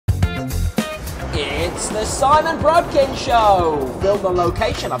It's the Simon Brodkin Show! Filmed on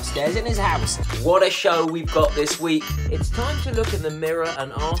location upstairs in his house. What a show we've got this week. It's time to look in the mirror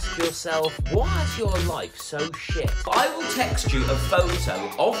and ask yourself, why is your life so shit? I will text you a photo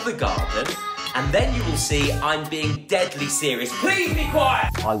of the garden, and then you will see I'm being deadly serious. Please be quiet!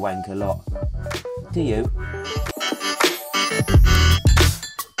 I wank a lot. Do you?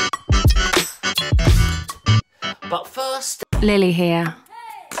 But first... Lily here.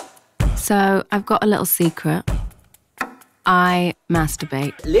 So, I've got a little secret. I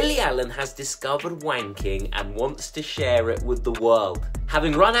masturbate. Lily Allen has discovered wanking and wants to share it with the world.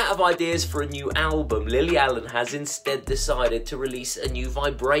 Having run out of ideas for a new album, Lily Allen has instead decided to release a new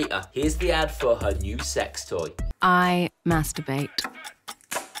vibrator. Here's the ad for her new sex toy. I masturbate.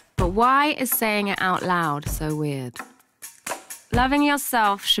 But why is saying it out loud so weird? Loving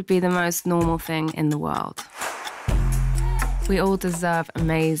yourself should be the most normal thing in the world. We all deserve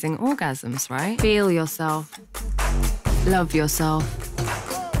amazing orgasms, right? Feel yourself. Love yourself.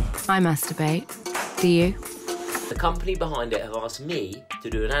 I masturbate. Do you? The company behind it have asked me to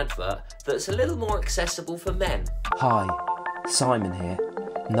do an advert that's a little more accessible for men. Hi, Simon here.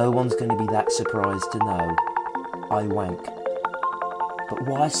 No one's going to be that surprised to know I wank. But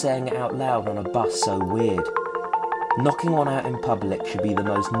why is saying it out loud on a bus so weird? Knocking one out in public should be the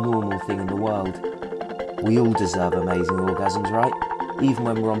most normal thing in the world. We all deserve amazing orgasms, right? Even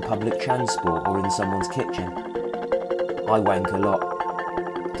when we're on public transport or in someone's kitchen. I wank a lot.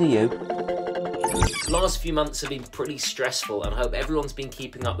 Do you? The last few months have been pretty stressful, and I hope everyone's been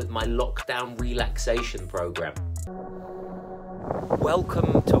keeping up with my Lockdown Relaxation Programme.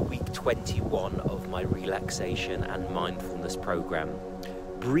 Welcome to week 21 of my relaxation and mindfulness programme.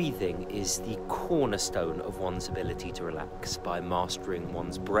 Breathing is the cornerstone of one's ability to relax. By mastering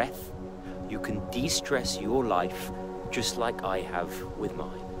one's breath, you can de-stress your life just like I have with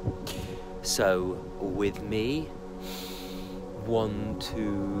mine. So, with me, 1,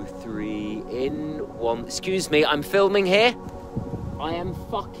 2, 3, in, 1, excuse me, I'm filming here. I am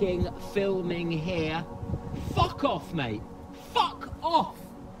fucking filming here. Fuck off, mate. Fuck off.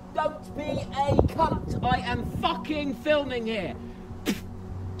 Don't be a cunt. I am fucking filming here.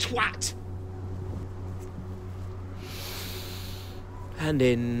 Twat. And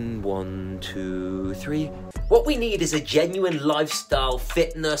in 1, 2, 3. What we need is a genuine lifestyle,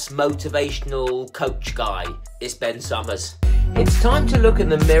 fitness, motivational coach guy. It's Ben Summers. It's time to look in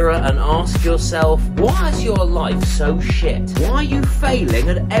the mirror and ask yourself, why is your life so shit? Why are you failing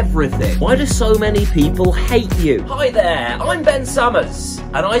at everything? Why do so many people hate you? Hi there, I'm Ben Summers,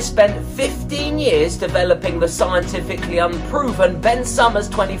 and I spent 15 years developing the scientifically unproven Ben Summers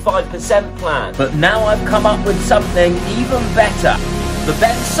 25% plan. But now I've come up with something even better. The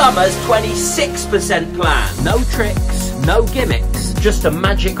Ben Summers 26% plan. No tricks, no gimmicks, just a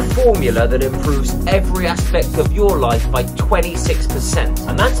magic formula that improves every aspect of your life by 26%.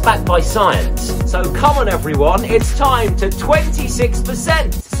 And that's backed by science. So come on everyone, it's time to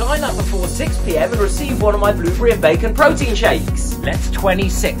 26%. Sign up before 6 PM and receive one of my blueberry and bacon protein shakes. Let's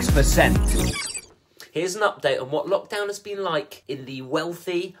 26%. Here's an update on what lockdown has been like in the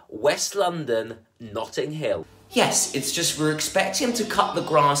wealthy West London Notting Hill. Yes, it's just we're expecting him to cut the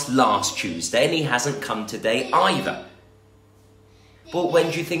grass last Tuesday and he hasn't come today either. But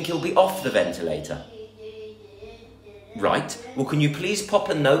when do you think he'll be off the ventilator? Right, well can you please pop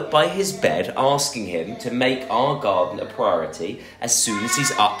a note by his bed asking him to make our garden a priority as soon as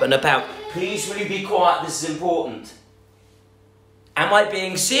he's up and about. Please will you be quiet, this is important. Am I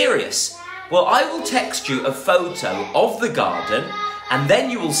being serious? Well, I will text you a photo of the garden, and then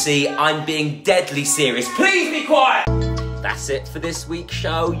you will see I'm being deadly serious. Please be quiet! That's it for this week's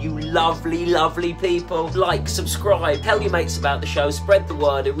show, you lovely, lovely people. Like, subscribe, tell your mates about the show, spread the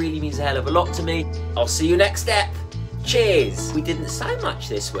word, it really means a hell of a lot to me. I'll see you next step. Cheers! We didn't say much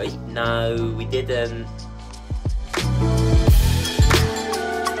this week. No, we didn't.